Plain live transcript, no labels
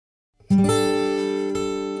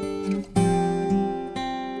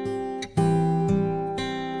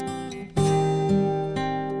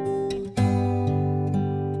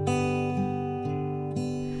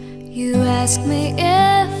ask me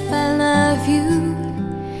if I love you,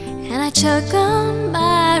 and I choke on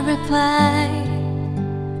my reply.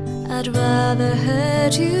 I'd rather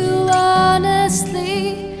hurt you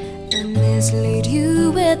honestly than mislead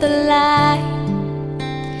you with a lie.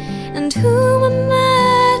 And who am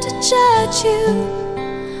I to judge you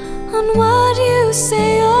on what you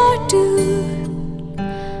say or do?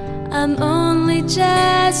 I'm only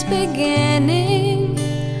just beginning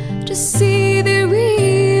to see the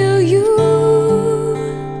real you.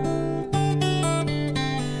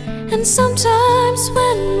 And sometimes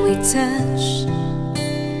when we touch,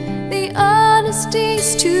 the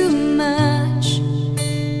honesty's too much,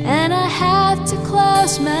 and I have to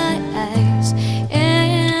close my eyes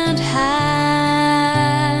and hide.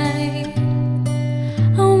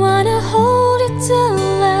 I wanna hold it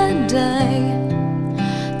till I die,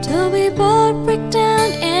 till we both break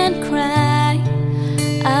down and cry.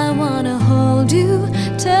 I wanna hold you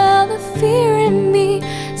till the fear in me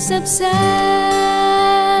subsides.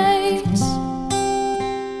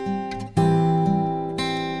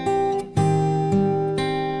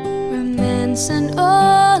 Romance and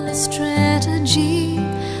all its strategy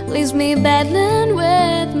leaves me battling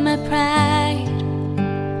with my pride.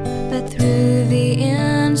 But through the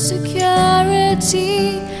insecurity,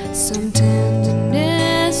 some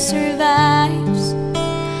tenderness survives.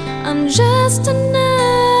 I'm just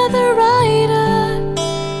another writer,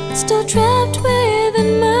 still trapped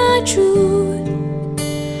within my truth,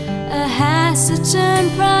 a hesitant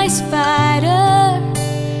prize fighter,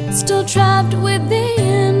 still trapped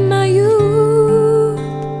within my youth.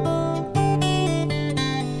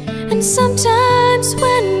 And sometimes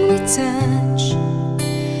when we touch,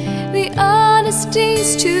 the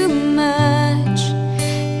honesty's too much,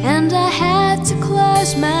 and I had to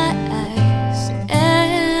close my eyes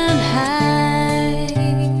and hide.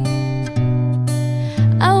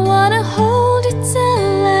 I wanna hold it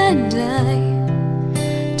till I die,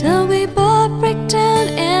 till we both break down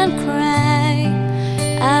and cry.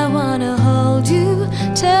 I wanna hold you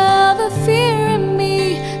till the fear in me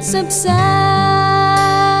subsides.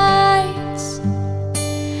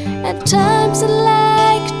 At times I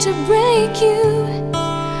like to break you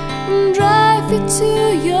and drive you to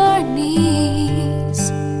your knees.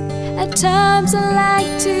 At times I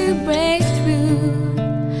like to break through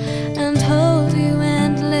and hold you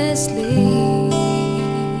endlessly.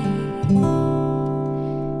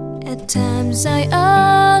 At times I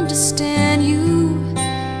understand you,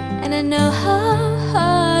 and I know how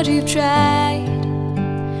hard you've tried.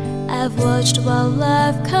 I've watched while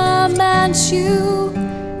love commands you,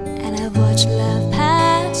 and I've watched love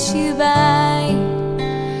pass you by.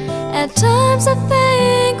 At times I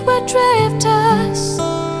think we're drifters,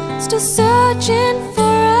 still searching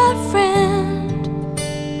for a friend,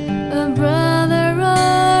 a brother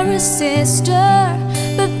or a sister.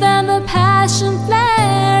 But then the passion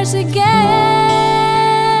flares again.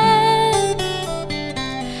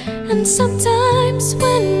 And sometimes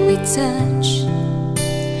when we touch,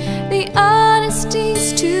 the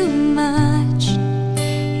honesty's too much,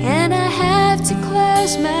 and I have to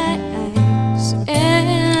close my eyes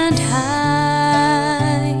and hide.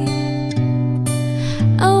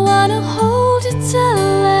 I wanna hold it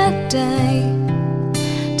till I die,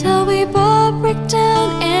 till we both break down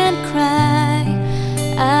and cry.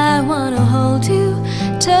 I wanna hold you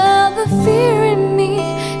till the fear in me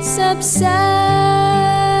subsides.